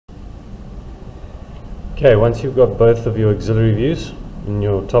Okay, once you've got both of your auxiliary views in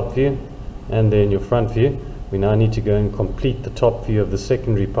your top view and then your front view, we now need to go and complete the top view of the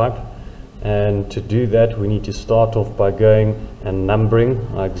secondary pipe. And to do that, we need to start off by going and numbering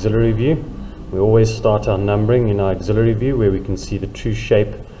our auxiliary view. We always start our numbering in our auxiliary view where we can see the true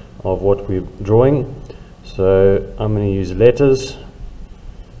shape of what we're drawing. So I'm going to use letters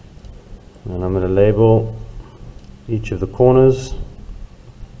and I'm going to label each of the corners,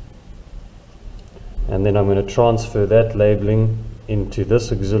 and then I'm going to transfer that labeling into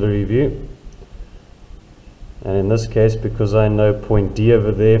this auxiliary view. And in this case, because I know point D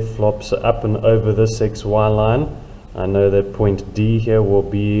over there flops up and over this XY line, I know that point D here will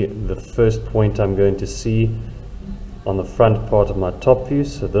be the first point I'm going to see on the front part of my top view.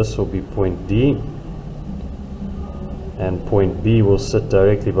 So this will be point D, and point B will sit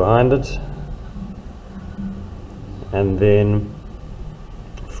directly behind it. And then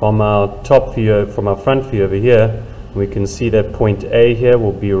from our top view, from our front view over here, we can see that point A here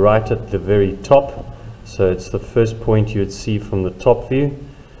will be right at the very top. So it's the first point you would see from the top view,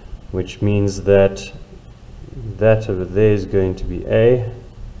 which means that that over there is going to be A,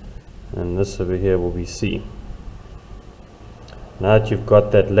 and this over here will be C. Now that you've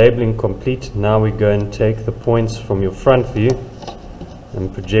got that labeling complete, now we go and take the points from your front view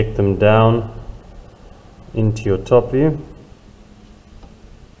and project them down into your top view.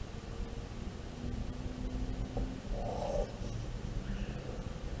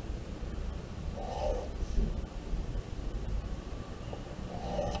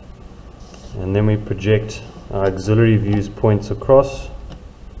 And then we project our auxiliary views points across.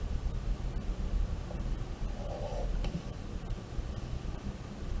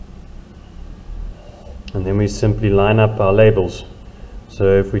 And then we simply line up our labels.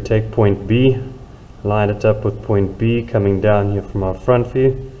 So if we take point B, line it up with point B coming down here from our front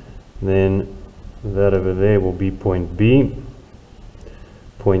view, then that over there will be point B.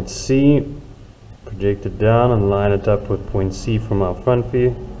 Point C, project it down and line it up with point C from our front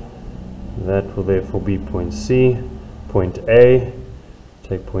view. That will therefore be point C. Point A,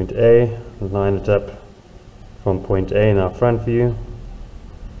 take point A, line it up from point A in our front view.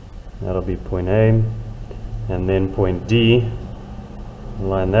 That'll be point A. And then point D,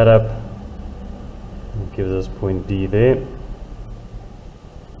 line that up. It gives us point D there,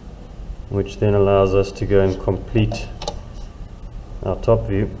 which then allows us to go and complete our top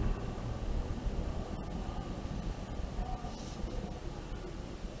view.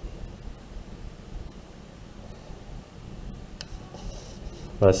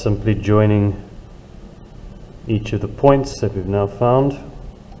 By simply joining each of the points that we've now found.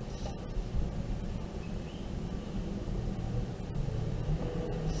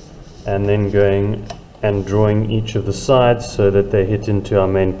 And then going and drawing each of the sides so that they hit into our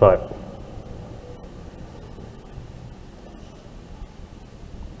main pipe.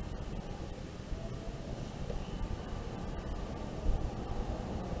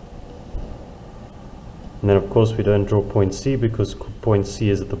 And then of course we don't draw point C because point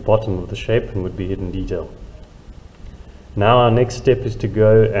C is at the bottom of the shape and would be hidden detail. Now our next step is to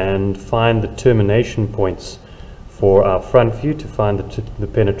go and find the termination points for our front view, to find the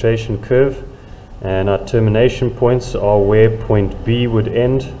penetration curve. And our termination points are where point B would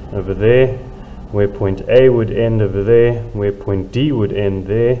end over there, where point A would end over there, where point D would end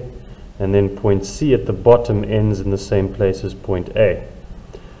there, and then point C at the bottom ends in the same place as point A.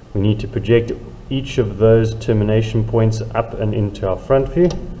 We need to project each of those termination points up and into our front view.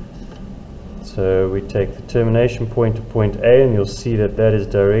 So we take the termination point to point A, and you'll see that that is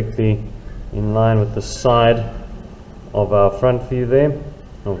directly in line with the side of our front view there,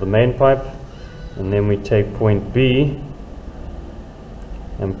 of the main pipe. And then we take point B,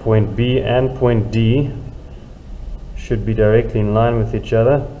 and point B and point D should be directly in line with each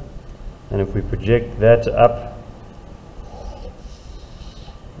other. And if we project that up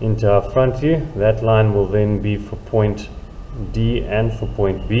into our front view, that line will then be for point D and for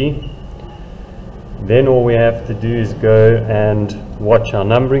point B. Then all we have to do is go and watch our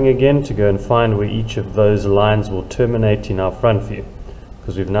numbering again to go and find where each of those lines will terminate in our front view.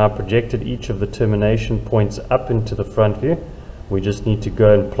 Because we've now projected each of the termination points up into the front view, we just need to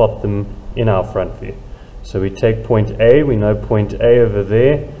go and plot them in our front view. So we take point A, we know point A over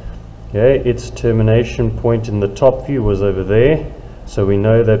there, okay, its termination point in the top view was over there, so we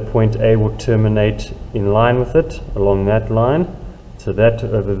know that point A will terminate in line with it, along that line. So that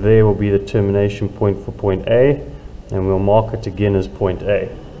over there will be the termination point for point A, and we'll mark it again as point A.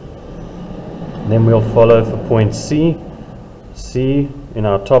 And then we'll follow for point C. C in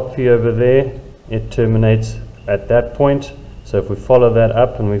our top view over there, it terminates at that point, So if we follow that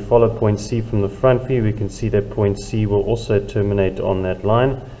up and we follow point C from the front view, we can see that point C will also terminate on that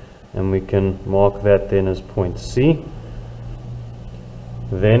line, and we can mark that then as point C.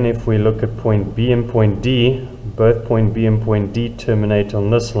 Then if we look at point B and point D, both point B and point D terminate on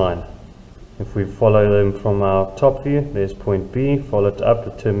this line. If we follow them from our top view, there's point B, follow it up,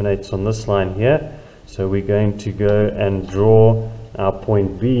 it terminates on this line here. So we're going to go and draw our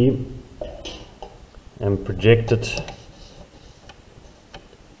point B and project it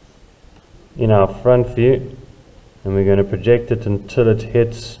in our front view, and we're going to project it until it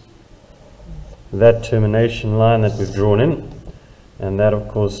hits that termination line that we've drawn in, and that of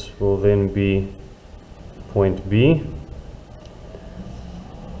course will then be point B.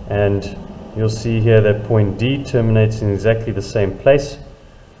 And you'll see here that point D terminates in exactly the same place,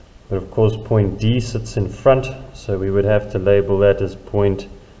 but of course point D sits in front, so we would have to label that as point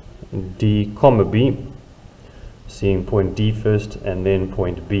D comma B, seeing point D first and then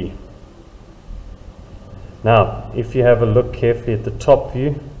point B. Now if you have a look carefully at the top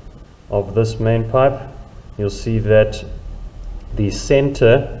view of this main pipe, you'll see that the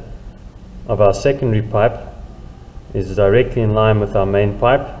center of our secondary pipe is directly in line with our main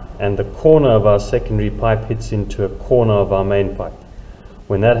pipe, and the corner of our secondary pipe hits into a corner of our main pipe.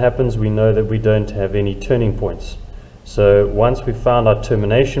 When that happens, we know that we don't have any turning points. So once we've found our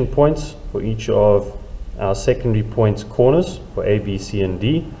termination points for each of our secondary points corners for A, B, C and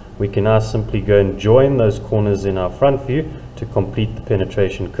D, we can now simply go and join those corners in our front view to complete the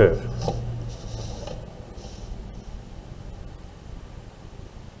penetration curve.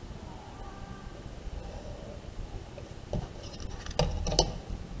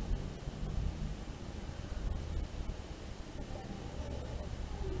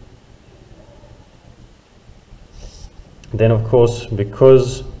 Then of course,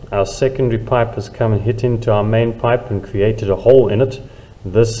 because our secondary pipe has come and hit into our main pipe and created a hole in it,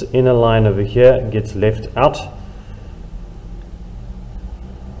 this inner line over here gets left out.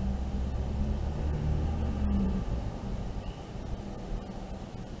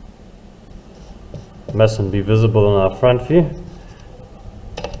 Mustn't be visible in our front view.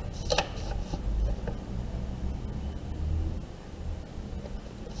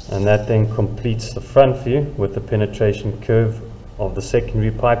 And that then completes the front view with the penetration curve of the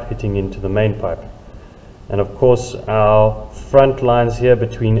secondary pipe hitting into the main pipe. And of course our front lines here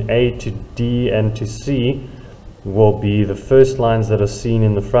between A to D and to C will be the first lines that are seen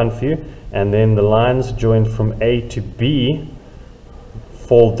in the front view, and then the lines joined from A to B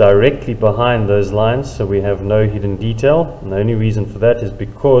fall directly behind those lines, so we have no hidden detail. And the only reason for that is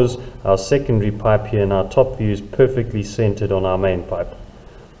because our secondary pipe here in our top view is perfectly centered on our main pipe.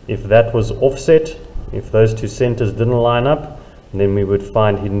 If that was offset, if those two centers didn't line up, then we would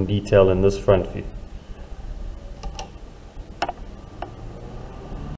find hidden detail in this front view.